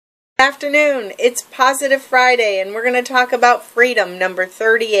Afternoon, it's Positive Friday, and we're going to talk about freedom number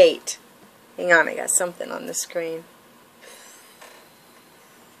 38. Hang on, I got something on the screen.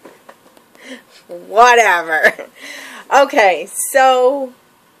 Whatever. Okay, so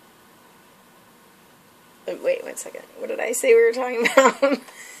wait 1 second. What did I say we were talking about?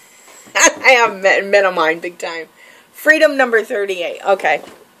 I have been on mine big time. Freedom number 38. Okay.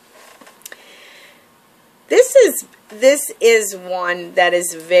 This is one that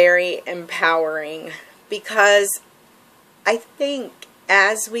is very empowering, because I think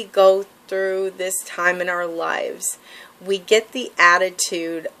as we go through this time in our lives, we get the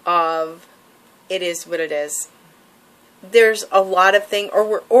attitude of it is what it is. There's a lot of things,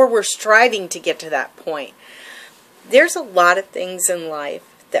 or we're striving to get to that point. There's a lot of things in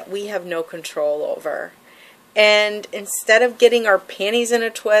life that we have no control over. And instead of getting our panties in a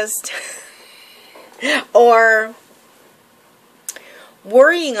twist or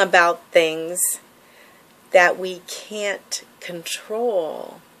worrying about things that we can't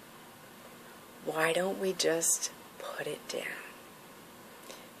control, why don't we just put it down?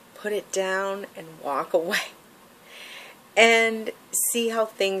 Put it down and walk away and see how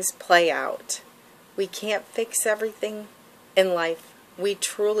things play out. We can't fix everything in life. We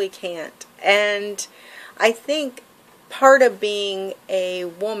truly can't. And I think part of being a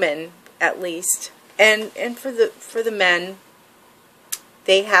woman, at least, and for the men,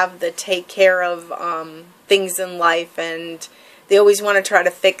 they have the take care of things in life, and they always want to try to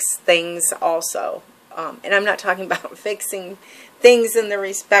fix things also. And I'm not talking about fixing things in the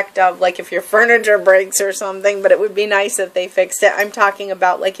respect of like if your furniture breaks or something, but it would be nice if they fixed it. I'm talking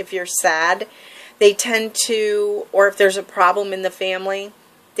about like if you're sad, they tend to, or if there's a problem in the family,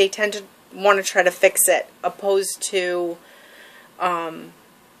 they tend to want to try to fix it, opposed to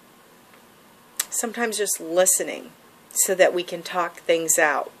sometimes just listening so that we can talk things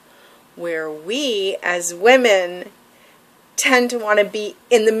out. Where we as women tend to want to be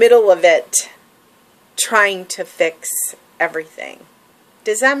in the middle of it, trying to fix everything.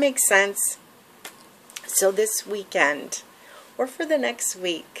 Does that make sense? So this weekend, or for the next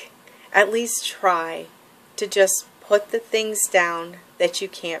week, at least try to just put the things down that you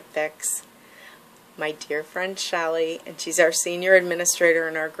can't fix. My dear friend Shelly, and she's our senior administrator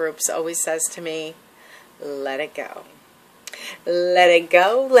in our groups, always says to me, let it go. Let it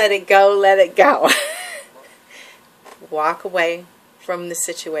go, let it go, let it go. Walk away from the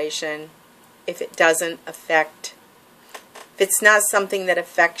situation if it doesn't affect, if it's not something that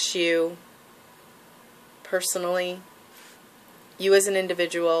affects you personally, you as an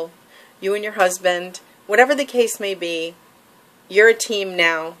individual, you and your husband, whatever the case may be. You're a team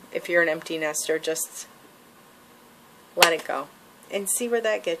now. If you're an empty nester, just let it go and see where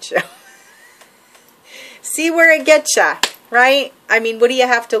that gets you. See where it gets you, right? I mean, what do you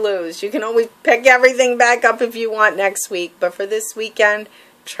have to lose? You can always pick everything back up if you want next week, but for this weekend,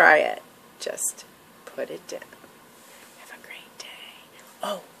 try it. Just put it down. Have a great day.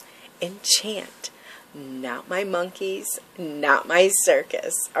 Oh, enchant. Not my monkeys, not my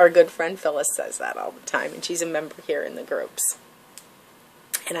circus. Our good friend Phyllis says that all the time, and she's a member here in the groups.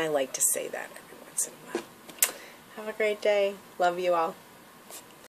 And I like to say that every once in a while. Have a great day. Love you all.